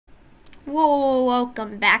Whoa,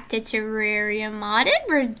 welcome back to Terraria Modded.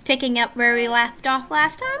 We're picking up where we left off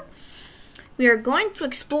last time. We are going to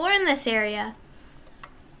explore in this area.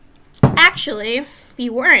 Actually, we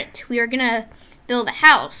weren't. We were going to build a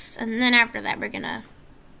house, and then after that we're going to...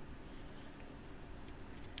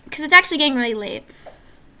 Because it's actually getting really late.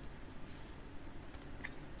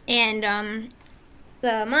 And,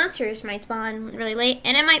 the monsters might spawn really late,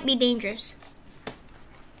 and it might be dangerous.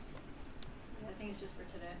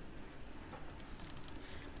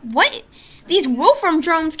 What? These wolfram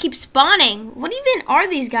drones keep spawning. What even are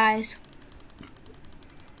these guys?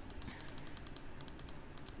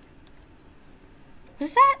 What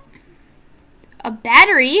is that? A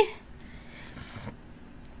battery?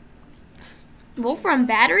 Wolfram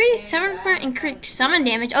battery? 7% increased summon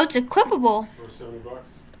damage. Oh, it's equipable. For $70.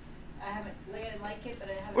 I haven't like it, but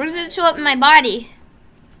I haven't. Where does it show up in my body?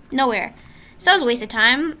 Nowhere. So that was a waste of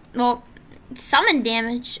time. Well, summon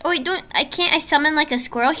damage. Oh wait, can't I summon like a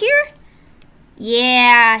squirrel here?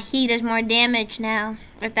 Yeah, he does more damage now.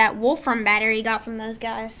 With that wolfram battery he got from those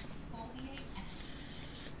guys.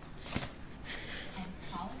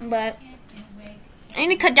 But I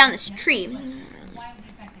need to cut down this tree.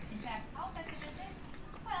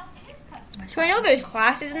 So I know there's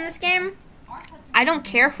classes in this game. I don't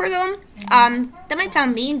care for them. That might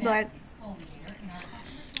sound mean, but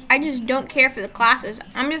I just don't care for the classes.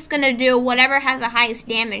 I'm just going to do whatever has the highest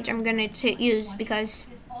damage I'm going to use because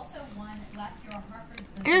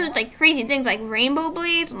I know there's like crazy things like rainbow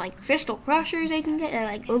blades and like crystal crushers they can get. They're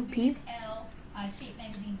like OP.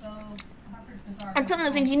 And some of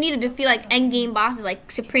the things you need to defeat like endgame bosses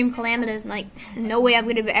like Supreme Calamitas and like no way I'm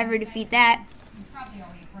going to ever defeat that.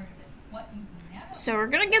 So we're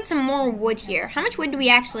going to get some more wood here. How much wood do we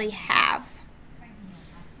actually have?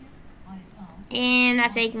 And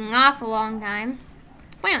that's taking off a long time.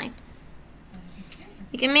 Finally.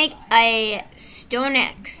 We can make a stone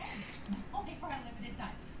axe.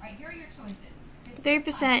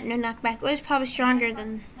 30%, no knockback. Wood is probably stronger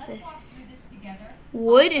than this.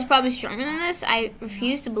 Wood is probably stronger than this. I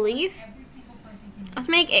refuse to believe. Let's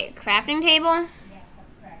make a crafting table.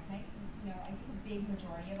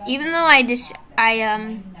 Even though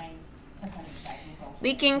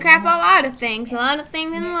we can craft a lot of things.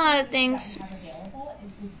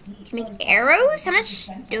 Can make arrows? How much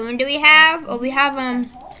stone do we have? Oh, we have,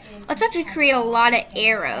 let's actually create a lot of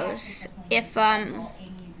arrows. If,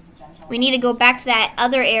 we need to go back to that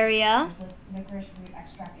other area.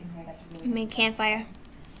 Make campfire.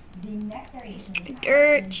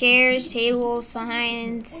 Dirt, chairs, tables,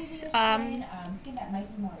 signs,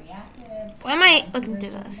 why am I looking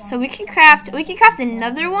through this? So we can craft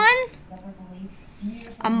another one.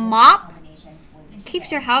 A mop. Keeps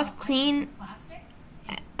your house clean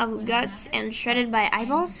of guts and shredded by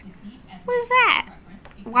eyeballs. What is that?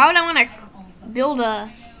 Why would I want to build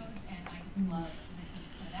a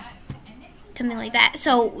something like that?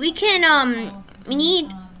 So we can we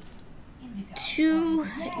need 2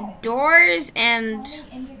 doors and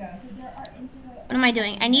what am I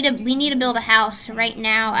doing? We need to build a house right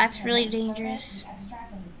now. That's really dangerous.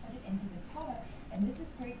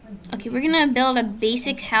 Okay, we're gonna build a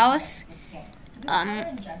basic house.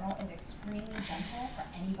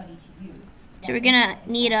 So we're gonna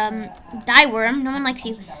need a dye worm. No one likes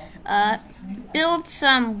you. Build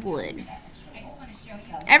some wood.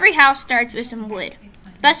 Every house starts with some wood,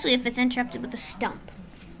 especially if it's interrupted with a stump.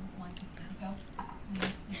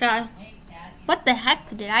 So, what the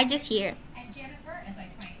heck did I just hear?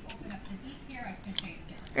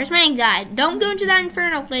 There's my guide. Don't go into that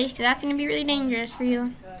inferno place because that's going to be really dangerous for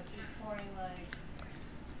you.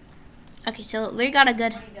 Okay, so we got a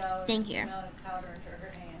good thing here.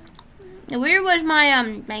 Now, where was my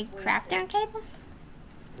my crafting table?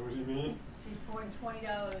 What do you mean? She's pouring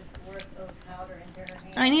 $20 worth of powder into her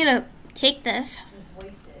hand. I need to take this. It's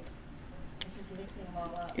wasted. It's just mixing them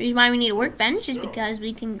all up. The reason why we need a workbench is because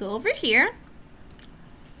we can go over here.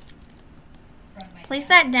 Place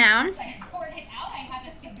that down.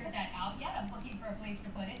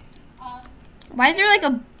 Why is there like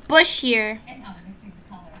a bush here?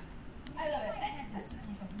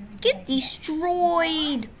 Get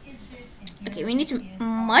destroyed. Okay, we need some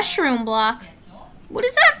mushroom block. What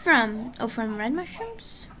is that from? Oh, from red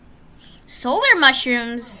mushrooms? Solar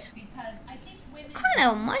mushrooms. What kind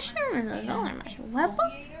of mushroom is a solar mushroom? Web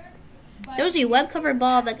ball? Throws a web-covered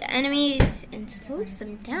ball of the enemies and slows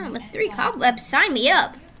them down with 3 cobwebs. Sign me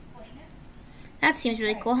up. That seems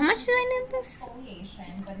really cool. How much did I need this?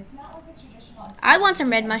 I want some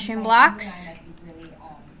red mushroom blocks.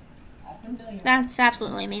 That's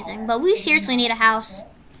absolutely amazing. But we seriously need a house.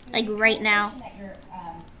 Like right now.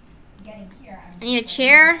 I need a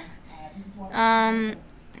chair.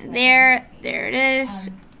 There it is.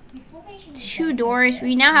 2 doors.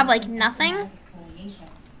 We now have like nothing.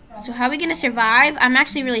 So how are we gonna survive? I'm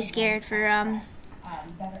actually really scared for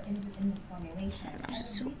this is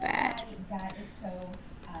so bad.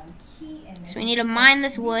 So we need to mine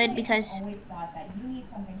this wood because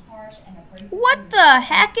what the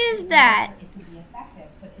heck is that?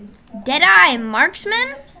 Deadeye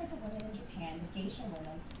marksman?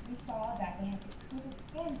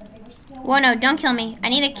 Whoa, no, don't kill me. I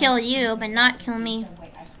need to kill you, but not kill me.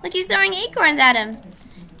 Look, he's throwing acorns at him.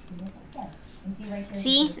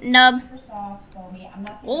 See? Nub.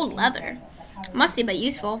 Old leather. Musty, but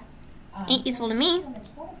useful. Ain't useful to me.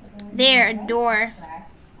 There, a door.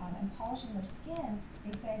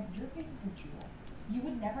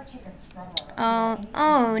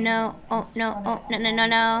 Oh no. Oh, no. Oh,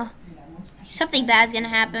 no. Something bad's gonna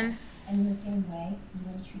happen.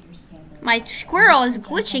 My squirrel is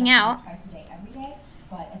glitching out.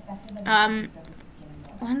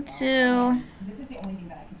 1, 2,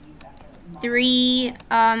 3,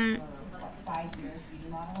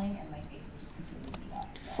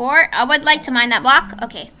 4. I would like to mine that block.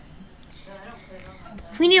 Okay.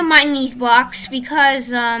 We need to mine these blocks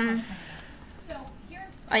because, oh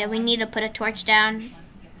yeah, we need to put a torch down.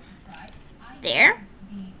 There.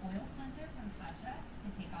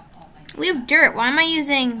 We have dirt. Why am I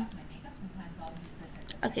using...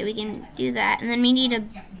 Okay, we can do that. And then we need to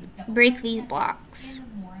break these blocks.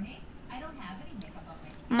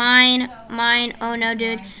 Mine. Oh no,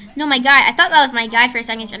 dude. No, my guy. I thought that was my guy for a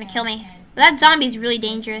second. He's trying to kill me. But that zombie is really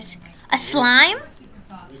dangerous. A slime?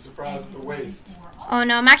 Oh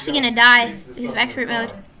no, I'm actually gonna die because of expert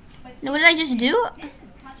mode. No, what did I just do?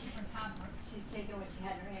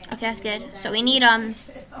 Okay, that's good. So we need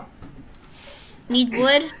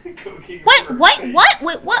wood. What?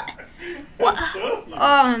 Wait, what?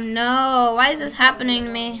 Oh no, why is this happening to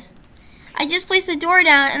me? I just placed the door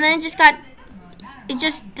down and then it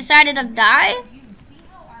just decided to die.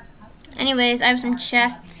 Anyways, I have some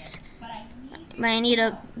chests, but I need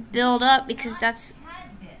to build up because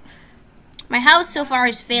my house so far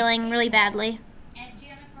is failing really badly.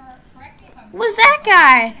 What's that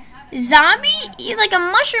guy? Zombie? He's like a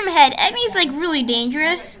mushroom head and he's like really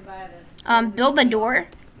dangerous. Build the door.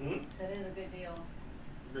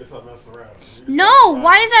 No,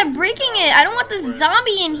 why is that breaking it? I don't want the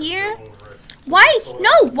zombie in here. Why?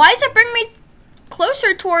 No, why is that bringing me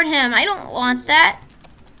closer toward him? I don't want that.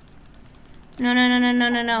 No.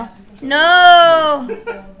 No.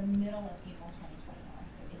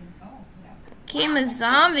 Came a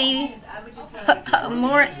zombie.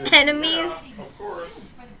 More enemies.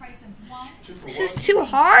 This is too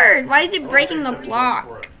hard. Why is it breaking the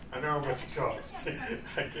block? I know how much it costs.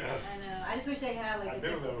 I guess. I know. I just wish they had like.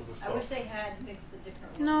 I wish they had mixed the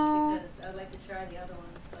different ones. No. Because I would like to try the other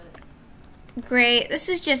ones, but. Great. This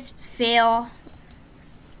is just fail.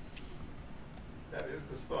 That is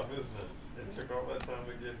the stuff, isn't it? It took all that time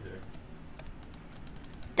to get here.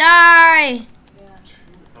 Die. Yeah.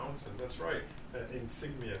 2 ounces. That's right. That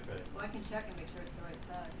insignia thing. Well, I can check and make sure it's the right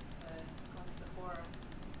size. But on Sephora.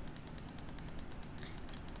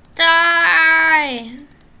 Die.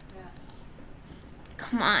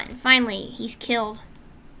 Come on, finally, he's killed.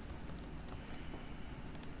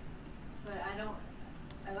 But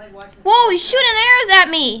I like watching. Whoa, he's shooting arrows at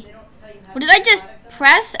me. They don't tell you how What to did I use just product, though.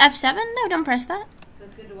 press? F7? No, don't press that. So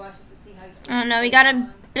it's good to watch it to see how you. Oh no, we gotta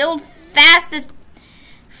build fast. This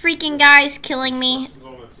freaking guy's killing me.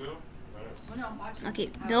 Okay,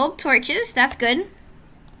 build torches. That's good.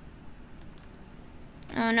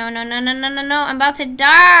 Oh no. I'm about to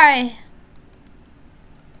die.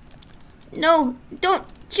 No, don't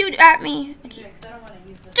shoot at me. Okay.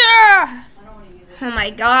 Oh my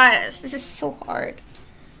gosh, this is so hard.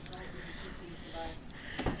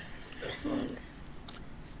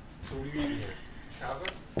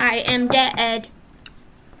 I am dead.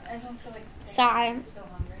 Sigh.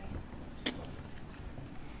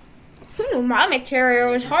 Who knew my Terraria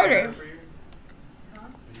was harder?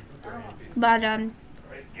 But I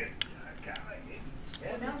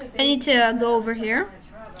need to go over here.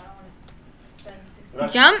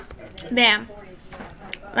 Jump. Bam.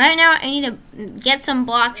 Right now, I need to get some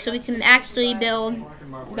blocks so we can actually build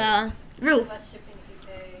the roof.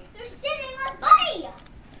 You're sitting on Buddy!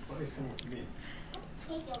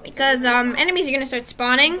 Because enemies are going to start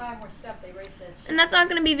spawning. And that's not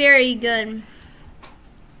going to be very good.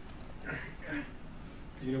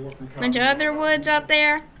 Bunch of other woods out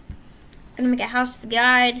there. Gonna make a house for the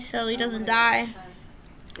guide so he doesn't die.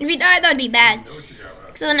 If he died, that would be bad.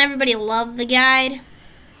 Because then everybody love the guide.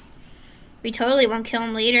 We totally won't kill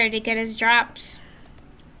him later to get his drops.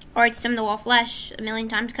 Or it's some of the wall flesh a million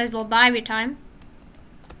times because we'll die every time.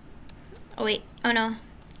 Oh wait, oh no.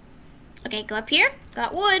 Okay, go up here.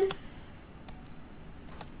 Got wood.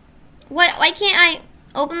 What? Why can't I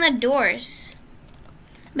open the doors?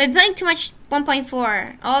 I've been playing too much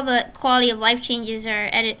 1.4. All the quality of life changes are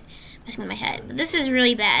messing with my head. But this is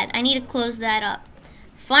really bad. I need to close that up.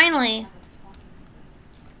 Finally.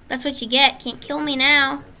 That's what you get. Can't kill me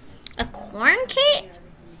now. A corn cake?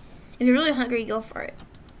 If you're really hungry, go for it.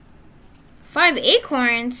 5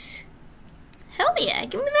 acorns? Hell yeah.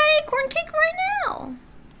 Give me that acorn cake right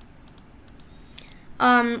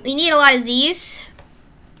now. We need a lot of these.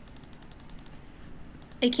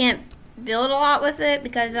 I can't build a lot with it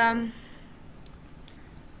because,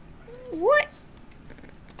 what?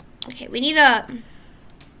 Okay, we need a,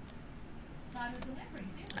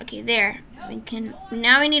 okay, there.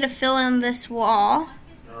 Now we need to fill in this wall.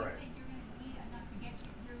 Alright.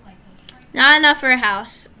 Not enough for a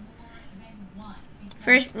house.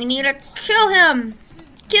 First, we need to kill him.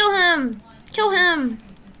 Kill him. Kill him.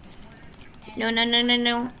 No, no, no, no,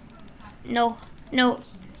 no. No, no.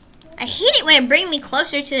 I hate it when it brings me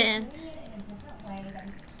closer to him.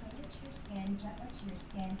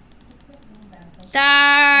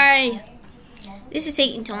 Die. This is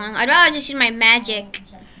taking too long. I'd rather just use my magic.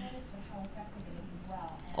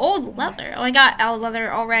 Old leather. Oh, I got old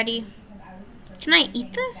leather already. Can I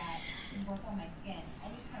eat this? Oh,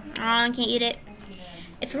 I can't eat it.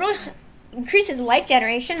 If it really increases life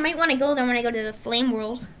generation, I might want to go there when I go to the flame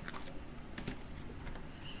world.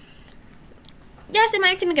 Yes, I might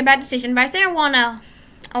have to make a bad decision, but I think I wanna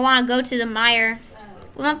go to the mire.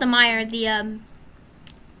 Well, not the mire, the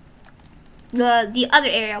other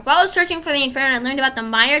area. While I was searching for the Inferno, I learned about the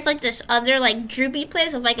mire. It's like this other like droopy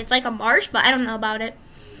place of like it's like a marsh, but I don't know about it.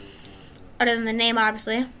 Other than the name,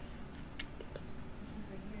 obviously.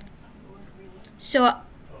 So,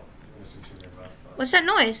 what's that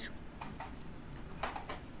noise?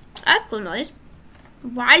 That's a cool noise.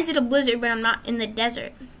 Why is it a blizzard when I'm not in the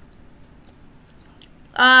desert?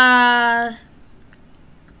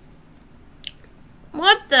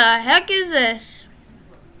 What the heck is this?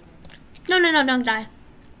 No, no, no, don't die.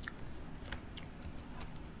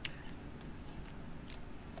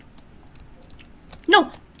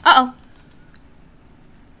 No! Uh-oh.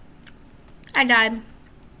 I died.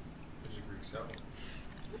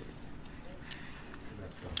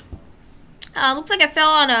 Looks like I fell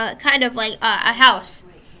on a kind of like a house.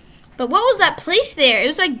 But what was that place there? It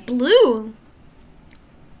was like blue.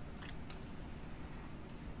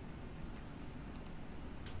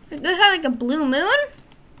 This had like a blue moon?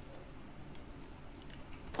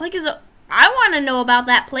 Like I want to know about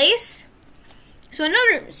that place.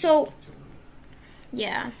 So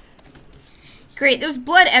yeah. Great, there's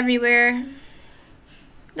blood everywhere.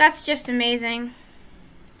 That's just amazing.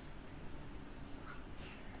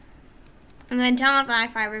 And then tell me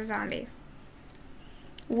if I was a zombie.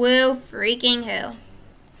 Woo freaking hell.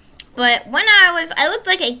 But when I looked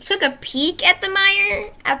like I took a peek at the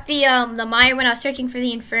mire, the mire when I was searching for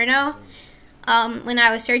the Inferno, when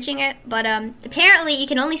I was searching it. But apparently you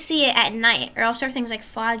can only see it at night, or else everything's like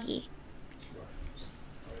foggy.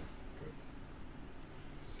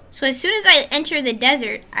 So as soon as I enter the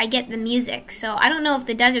desert, I get the music. So I don't know if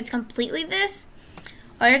the desert's completely this,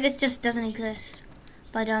 or if this just doesn't exist.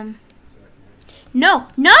 But no,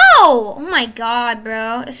 no! Oh my god,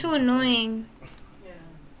 bro, it's so annoying.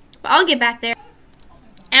 But I'll get back there.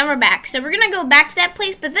 And we're back. So we're going to go back to that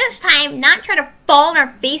place, but this time not try to fall on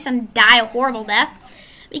our face and die a horrible death.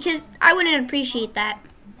 Because I wouldn't appreciate that.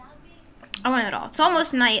 I want it all. It's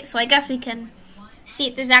almost night, so I guess we can see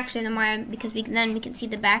if this is actually the mire, because then we can see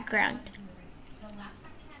the background.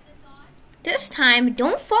 This time,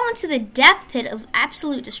 don't fall into the death pit of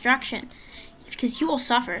absolute destruction, because you will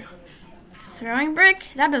suffer. Throwing brick,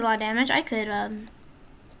 that does a lot of damage. I could,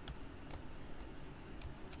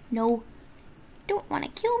 no, don't want to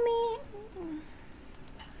kill me.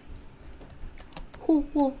 Whoa,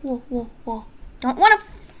 whoa, whoa, whoa, whoa. Don't want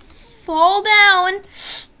to fall down.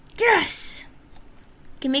 Yes.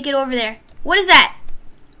 Can make it over there. What is that?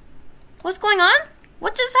 What's going on?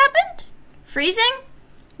 What just happened? Freezing?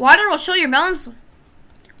 Water will show your bones.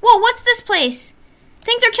 Whoa, what's this place?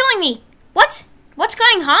 Things are killing me. What? What's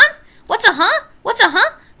going on? What's a huh? What's a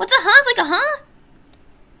huh? What's a huh? It's like a huh?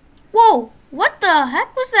 Whoa. What the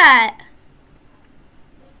heck was that?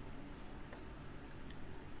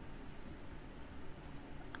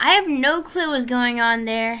 I have no clue what's going on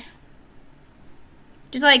there.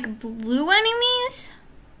 Just like blue enemies?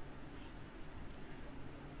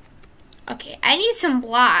 Okay, I need some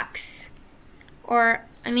blocks. Or,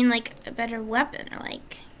 I mean like a better weapon or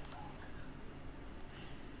like...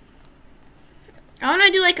 I want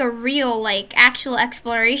to do like a real, like, actual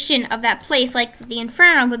exploration of that place, like the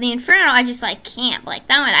Inferno. But the Inferno, I just like can't. Like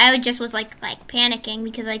that one, I just was like panicking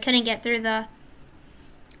because I couldn't get through a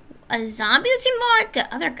zombie. That seemed more like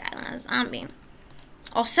the other guy than a zombie.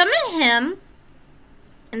 I'll summon him,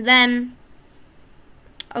 and then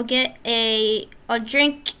I'll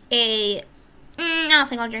drink I don't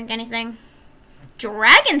think I'll drink anything.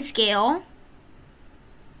 Dragon scale.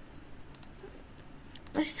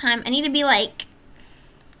 This time I need to be like.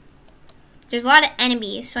 There's a lot of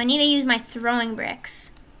enemies, so I need to use my throwing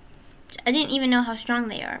bricks. I didn't even know how strong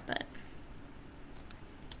they are, but...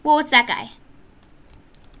 Whoa, what's that guy?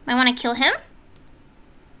 Might want to kill him?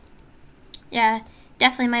 Yeah,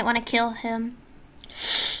 definitely might want to kill him.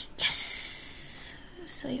 Yes!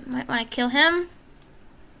 So you might want to kill him.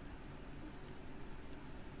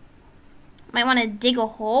 Might want to dig a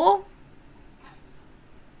hole.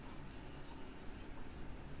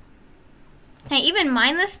 Can I even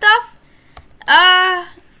mine this stuff?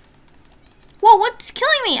 Whoa, what's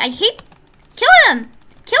killing me? I hate... Kill him!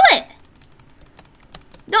 Kill it!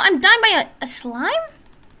 No, I'm dying by a slime?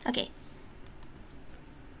 Okay.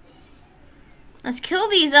 Let's kill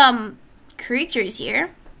these, creatures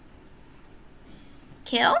here.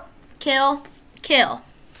 Kill, kill, kill.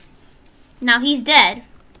 Now he's dead.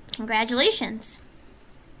 Congratulations.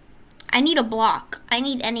 I need a block. I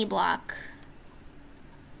need any block.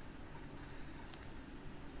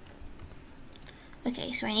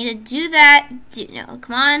 Okay, so I need to do that. No,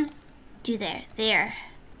 come on. Do there. There.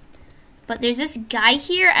 But there's this guy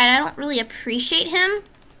here, and I don't really appreciate him.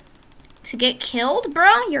 To get killed,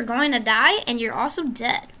 bro, you're going to die, and you're also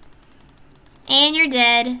dead. And you're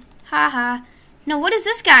dead. Haha. No, what is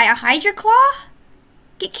this guy? A Hydra Claw?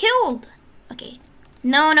 Get killed. Okay.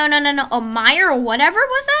 No, no, no, no, no. A Mire or whatever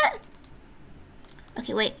was that?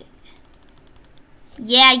 Okay, wait.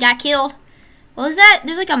 Yeah, I got killed. What was that?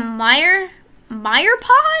 There's like a Mire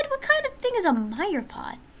pod? What kind of thing is a Mire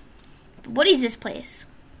pod? What is this place?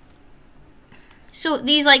 So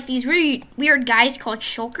these really weird guys called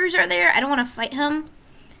shulkers are there. I don't want to fight him.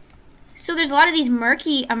 So there's a lot of these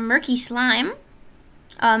murky slime.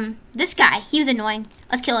 This guy, he was annoying.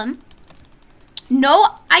 Let's kill him.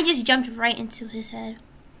 No, I just jumped right into his head.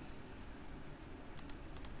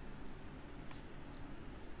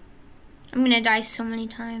 I'm gonna die so many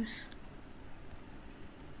times.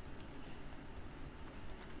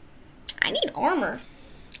 I need armor.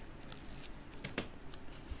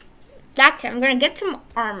 Okay, I'm gonna get some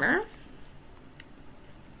armor.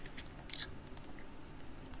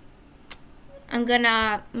 I'm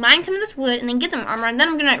gonna mine some of this wood and then get some armor, and then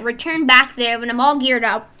I'm gonna return back there when I'm all geared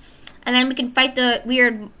up, and then we can fight the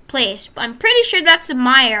weird place. But I'm pretty sure that's the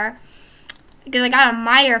Mire, because I got a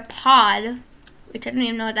Mire pod, which I don't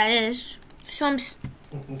even know what that is. So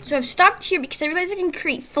I've stopped here because I realized I can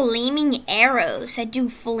create flaming arrows that do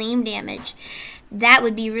flame damage. That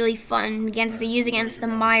would be really fun to use against the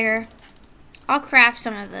Mire. I'll craft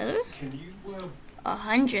some of those.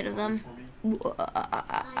 100 of them.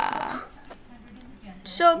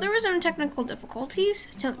 So there were some technical difficulties.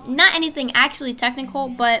 So not anything actually technical,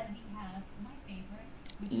 but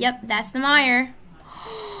yep, that's the Mire.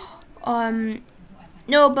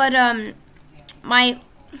 No, but my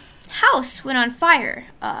house went on fire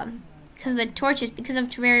because of the torches, because of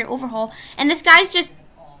Terraria overhaul, and this guy's just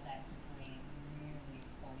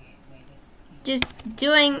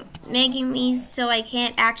making me so I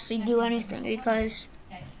can't actually do anything, because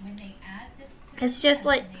it's just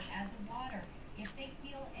like,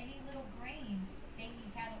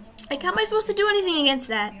 how am I supposed to do anything against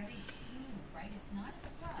that?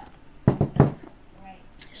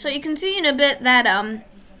 So you can see in a bit that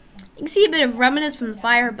you can see a bit of remnants from the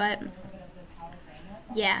fire, but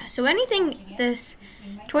yeah. So anything this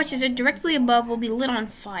torches are directly above will be lit on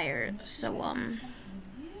fire. So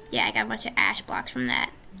yeah, I got a bunch of ash blocks from that.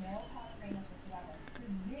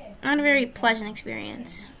 Not a very pleasant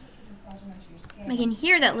experience. I can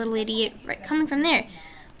hear that little idiot right coming from there.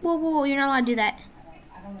 Whoa, whoa, whoa, you're not allowed to do that.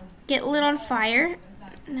 Get lit on fire,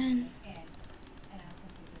 and then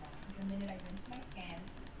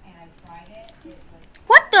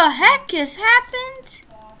what the heck has happened?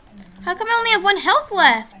 How come I only have 1 health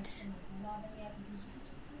left?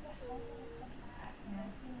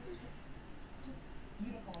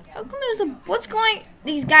 How come there's what's going?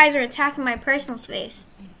 These guys are attacking my personal space.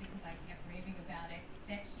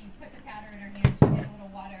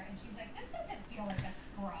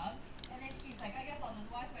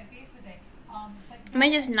 Am I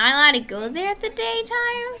just not allowed to go there at the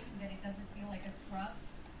daytime?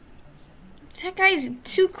 That guy's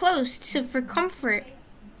too close for comfort.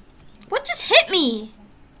 What just hit me?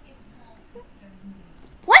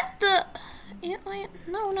 ant lion?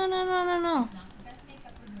 No, no, no, no, no, no.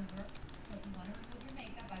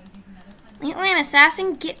 Ant lion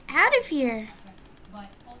assassin, get out of here.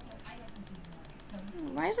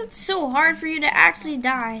 Why is it so hard for you to actually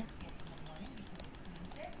die?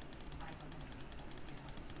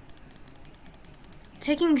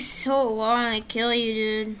 Taking so long to kill you,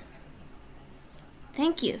 dude.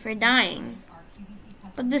 Thank you for dying.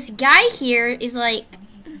 But this guy here is like,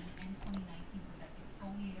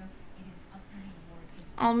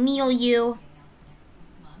 I'll kneel you.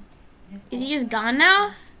 Is he just gone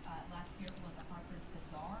now?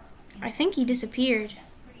 I think he disappeared.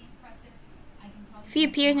 If he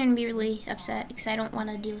appears, I'm gonna be really upset because I don't want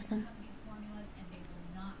to deal with him.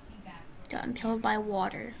 Got impaled by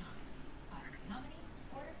water.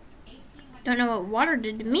 Don't know what water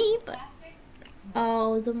did to me, but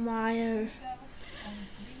oh, the mire.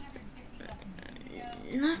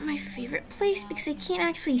 Not my favorite place because I can't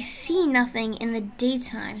actually see nothing in the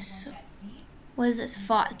daytime. So, what is this?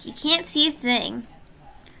 Fog. You can't see a thing.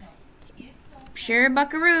 Sure,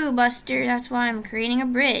 buckaroo, Buster. That's why I'm creating a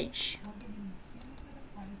bridge.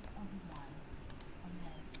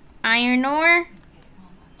 Iron ore.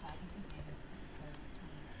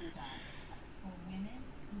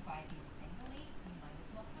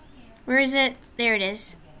 Where is it? There it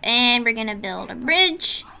is. And we're gonna build a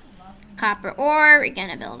bridge. Copper ore. We're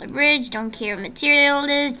gonna build a bridge. Don't care what material it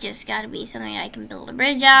is. Just gotta be something I can build a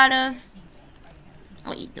bridge out of.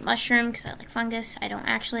 I'll eat the mushroom because I like fungus. I don't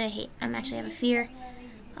actually. I'm actually have a fear.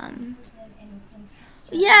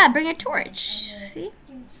 Yeah, bring a torch. See?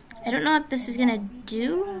 I don't know what this is gonna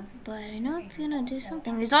do, but I know it's gonna do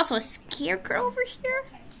something. There's also a scarecrow over here.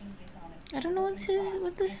 I don't know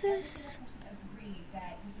what this is.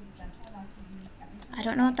 I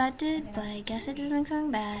don't know what that did, but I guess it did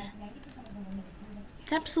something bad.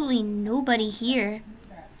 There's absolutely nobody here.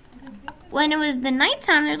 When it was the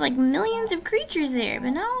nighttime, there's like millions of creatures there,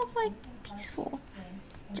 but now it's like peaceful.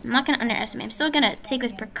 I'm not gonna underestimate. I'm still gonna take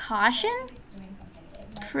with precaution.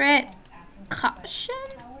 Precaution.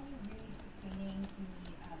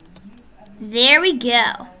 There we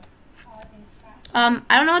go. I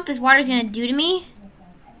don't know what this water is gonna do to me.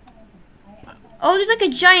 Oh, there's like a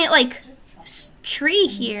giant like tree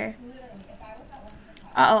here.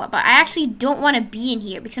 Uh oh, but I actually don't want to be in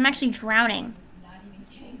here because I'm actually drowning.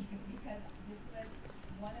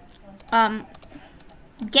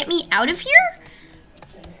 Get me out of here?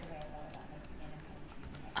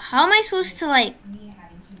 How am I supposed to like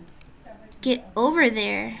get over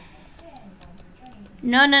there?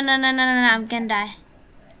 No, no, no, no, no, no, no, I'm gonna die.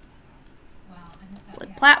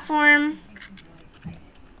 Wood platform.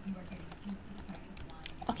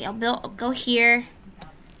 Okay, I'll go here.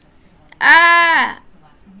 Ah!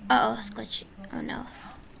 Uh oh, it's glitchy. Oh no.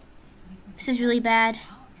 This is really bad.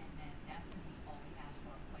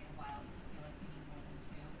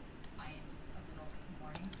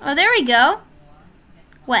 Oh, there we go.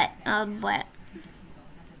 Wet. Wet.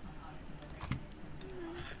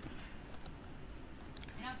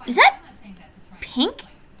 Is that pink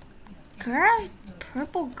grass?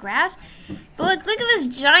 Purple grass? But look at this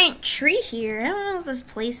giant tree here. I don't know what this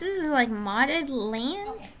place is. Is it like modded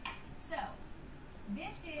land?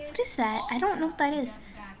 What is that? I don't know what that is.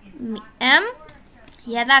 M?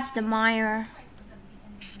 Yeah, that's the mire.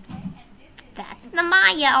 That's the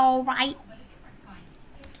mire, alright.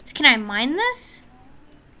 Can I mine this?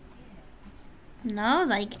 No,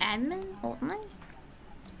 it's like admin only.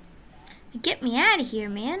 Get me out of here,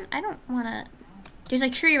 man. I don't want to. There's a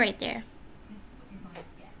tree right there.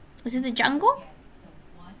 Is it the jungle?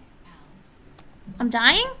 I'm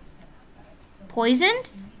dying? Poisoned?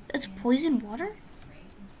 That's poisoned water?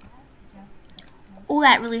 Oh,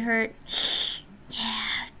 that really hurt.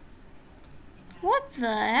 Yeah. What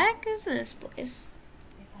the heck is this place?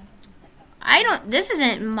 This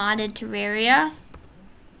isn't modded Terraria.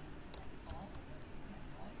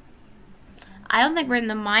 I don't think we're in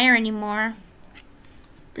the mire anymore.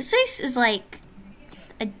 This place is like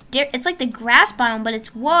it's like the grass biome, but it's,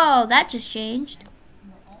 whoa, that just changed.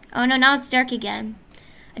 Oh no, now it's dark again.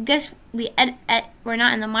 I guess we're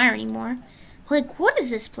not in the mire anymore. Like, what is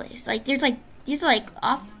this place? Like, there's like, these are like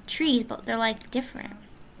off trees, but they're like different.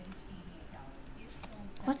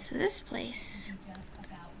 What's this place?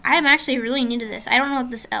 I am actually really new to this. I don't know what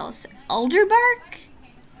this else. Alder bark?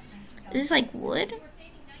 Is this like wood?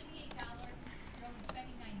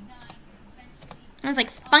 It was like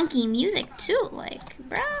funky music too, like,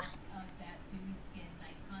 bruh.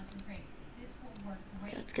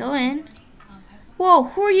 Okay, let's go in. Whoa,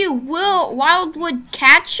 who are you? Wildwood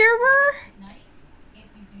Catcher?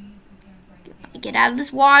 Get out of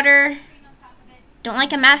this water. Don't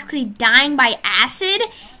like I'm actually dying by acid.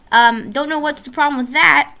 Don't know what's the problem with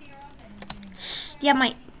that.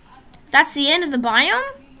 Yeah, that's the end of the biome.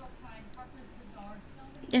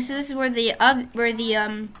 Yes, this is where the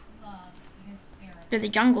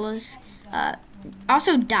jungle is.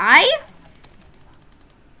 Also die?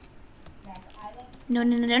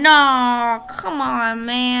 No. Come on,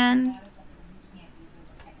 man.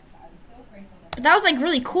 But that was like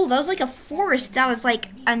really cool. That was like a forest. That was like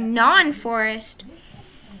a non-forest.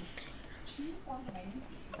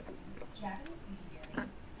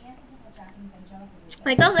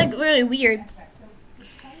 Like that was like really weird.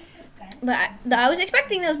 But I was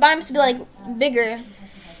expecting those biomes to be like bigger.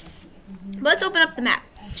 But let's open up the map.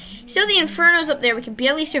 So the Inferno's up there. We can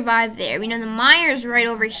barely survive there. We know the Mire's right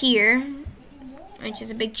over here, which is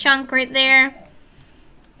a big chunk right there.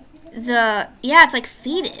 It's like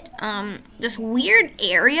faded. This weird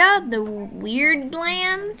area, the Weird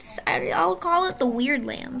Lands. I'll call it the Weird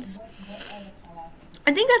Lands.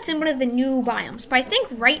 I think that's in one of the new biomes. But I think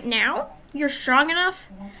right now you're strong enough.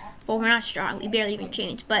 Well, we're not strong. We barely even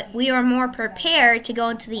changed. But we are more prepared to go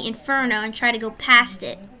into the Inferno and try to go past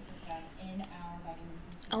it.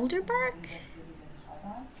 Elderbark?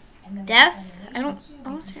 Death? Come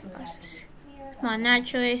on,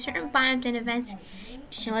 naturally. Certain biomes and events.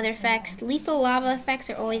 Additional other effects. Lethal lava effects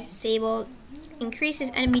are always disabled. Increases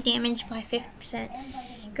enemy damage by 50%.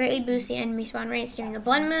 Greatly boosts the enemy spawn rates during the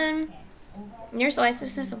blood moon. Nearest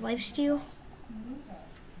lifelessness of lifesteal.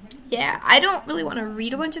 Yeah, I don't really want to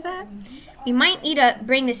read a bunch of that. We might need to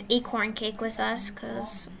bring this acorn cake with us,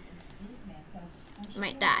 because we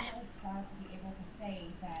might die.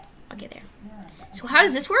 Okay, there. So how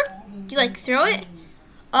does this work? Do you like throw it?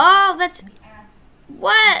 Oh, that's...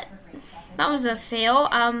 What? That was a fail.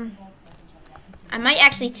 I might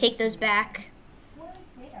actually take those back.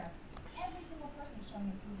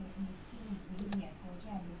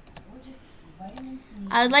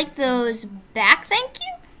 I would like those back, thank you.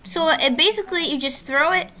 So it basically, you just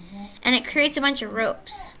throw it, and it creates a bunch of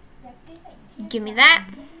ropes. Give me that.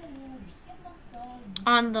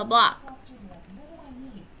 On the block.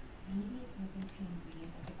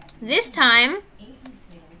 This time,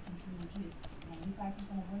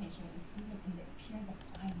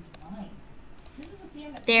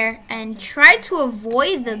 there, and try to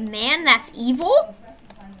avoid the man that's evil.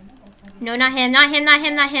 No, not him, not him, not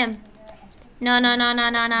him, not him. No.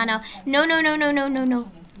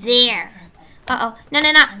 No. There. Uh-oh. No.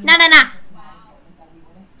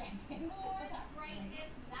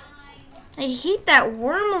 I hate that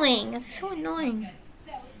wormling. It's so annoying.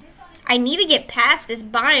 I need to get past this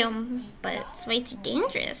biome, but it's way too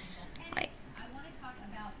dangerous. Like,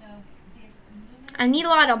 I need a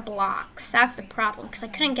lot of blocks. That's the problem, because I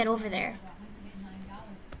couldn't get over there.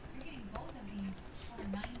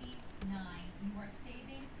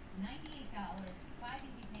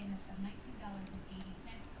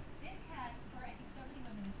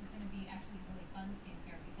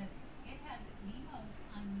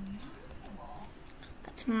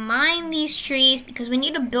 Let's mine these trees because we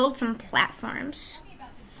need to build some platforms.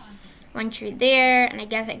 One tree there, and I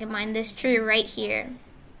guess I can mine this tree right here.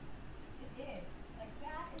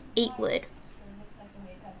 8 wood.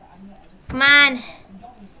 Come on.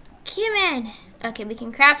 Come in. Okay, we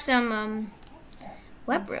can craft some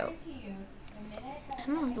web rope. I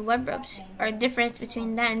don't know if the web ropes are a difference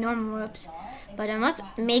between that and normal ropes. But let's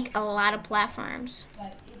make a lot of platforms.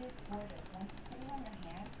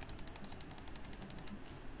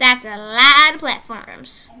 That's a lot of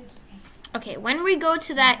platforms. Okay, when we go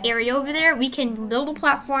to that area over there, we can build a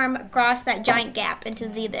platform across that giant gap into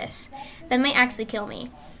the abyss. That might actually kill me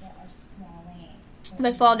if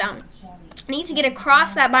I fall down. I need to get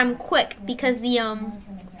across that biome quick because the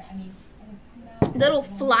little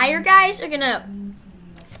flyer guys are gonna...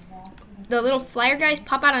 The little flyer guys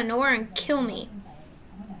pop out of nowhere and kill me.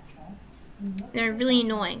 They're really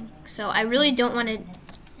annoying. So I really don't want to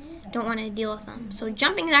deal with them. So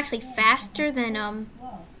jumping is actually faster than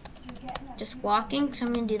just walking, so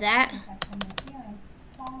I'm gonna do that.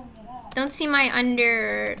 Don't see my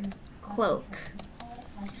under cloak.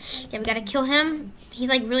 Yeah, we gotta kill him. He's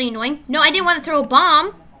like really annoying. No, I didn't want to throw a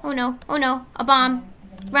bomb. Oh no, a bomb.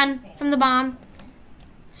 Run from the bomb.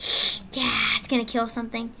 Yeah, it's gonna kill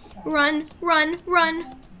something. Run.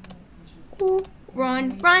 Ooh,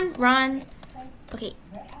 run. Okay,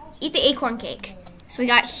 eat the acorn cake. So we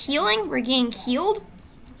got healing, we're getting healed.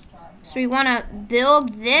 So we want to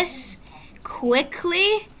build this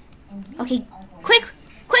quickly. Okay, quick,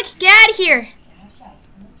 get out of here.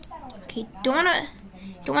 Okay, don't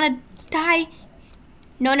wanna die.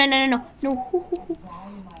 No.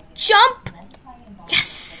 Jump!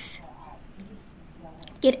 Yes!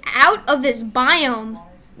 Get out of this biome.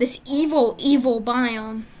 This evil, evil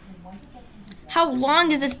biome. How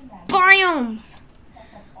long is this biome?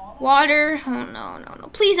 Water. Oh, no, no, no.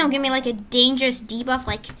 Please don't give me like a dangerous debuff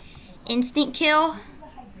like instant kill.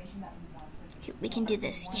 Okay, we can do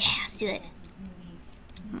this. Yeah, let's do it.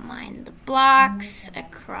 Mine the blocks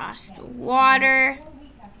across the water.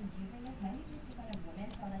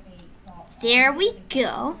 There we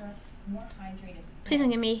go. Please don't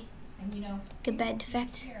give me a bad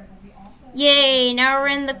defect. Yay, now we're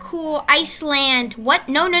in the cool Iceland. What?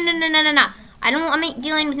 No, no, no, no, no, no, no. I'm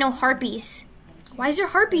dealing with no harpies. Why is there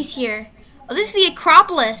harpies here? Oh, this is the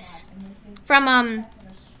Acropolis from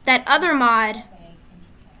that other mod.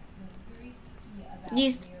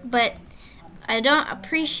 But I don't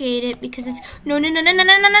appreciate it because it's no, no, no, no, no,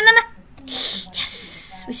 no, no, no, no.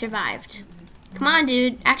 Yes, we survived. Come on,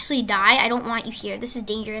 dude. Actually die. I don't want you here. This is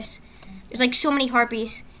dangerous. There's like so many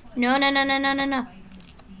harpies. No, no, no, no, no, no, no.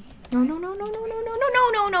 No, no, no, no, no, no, no, no, no,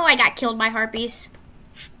 no, no. I got killed by harpies.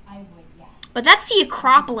 But that's the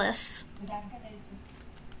Acropolis.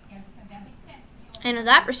 I know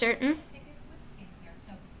that for certain.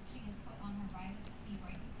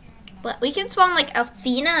 But we can spawn like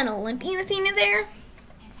Athena and Olympian Athena there.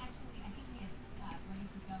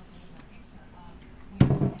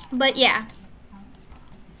 But yeah.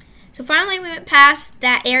 So finally we went past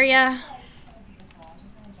that area.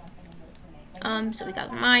 So we got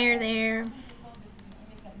the Mire there.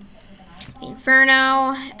 The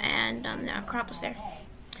Inferno and the Acropolis there.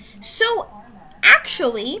 So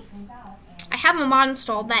actually I have a mod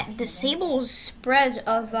installed that disables spread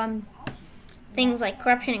of things like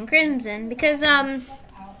corruption and crimson because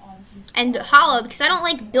and hollow because I don't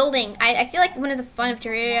like building. I feel like one of the fun of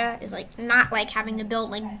Terraria is like not like having to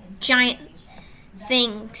build like giant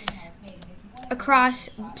things across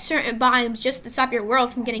certain biomes just to stop your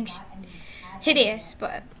world from getting hideous.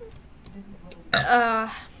 But so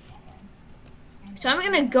I'm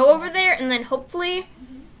gonna go over there and then hopefully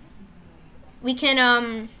we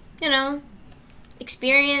can you know,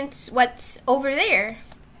 experience what's over there,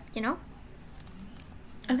 you know.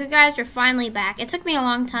 Okay guys, we're finally back. It took me a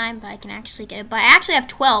long time, but I can actually get it. But I actually have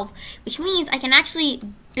 12, which means I can actually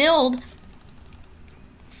build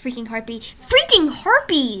freaking harpies.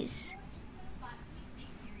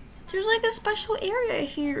 There's like a special area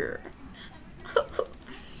here.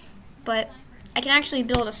 But I can actually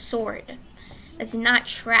build a sword that's not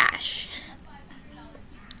trash.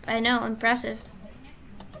 I know, impressive.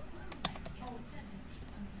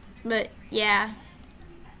 But yeah.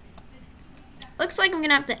 Looks like I'm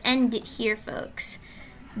gonna have to end it here, folks.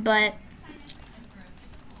 But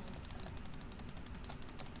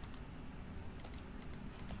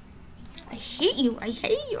I hate you. I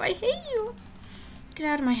hate you. I hate you. Get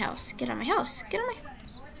out of my house. Get out of my house. Get out of my house.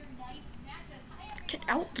 Get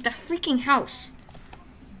out of the freaking house.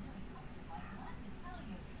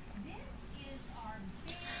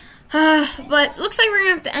 But looks like we're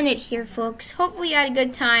gonna have to end it here, folks. Hopefully you had a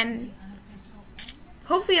good time.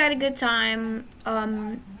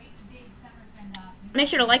 Make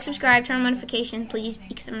sure to like, subscribe, turn on notifications, please,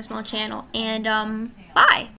 because I'm a small channel. And bye.